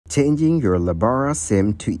Changing your Lebara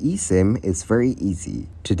Sim to eSIM is very easy.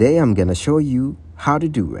 Today I'm gonna show you how to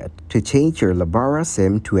do it. To change your Lebara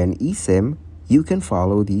Sim to an eSIM, you can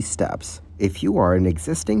follow these steps. If you are an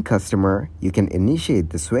existing customer, you can initiate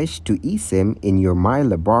the switch to eSIM in your My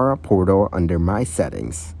Lebara portal under My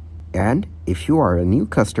Settings. And if you are a new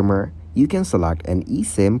customer, you can select an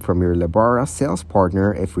eSIM from your Lebara sales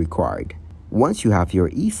partner if required. Once you have your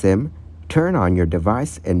eSIM, turn on your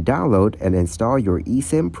device and download and install your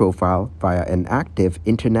eSIM profile via an active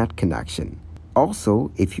internet connection. Also,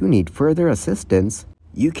 if you need further assistance,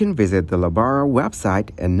 you can visit the Lebara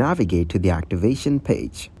website and navigate to the activation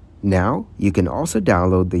page. Now, you can also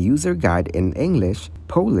download the user guide in English,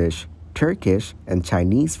 Polish, Turkish, and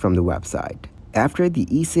Chinese from the website. After the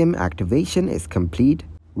eSIM activation is complete,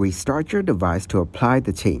 restart your device to apply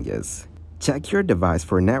the changes. Check your device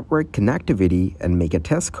for network connectivity and make a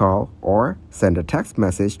test call or send a text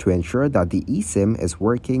message to ensure that the eSIM is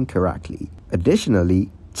working correctly. Additionally,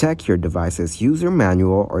 check your device's user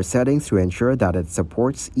manual or settings to ensure that it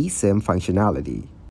supports eSIM functionality.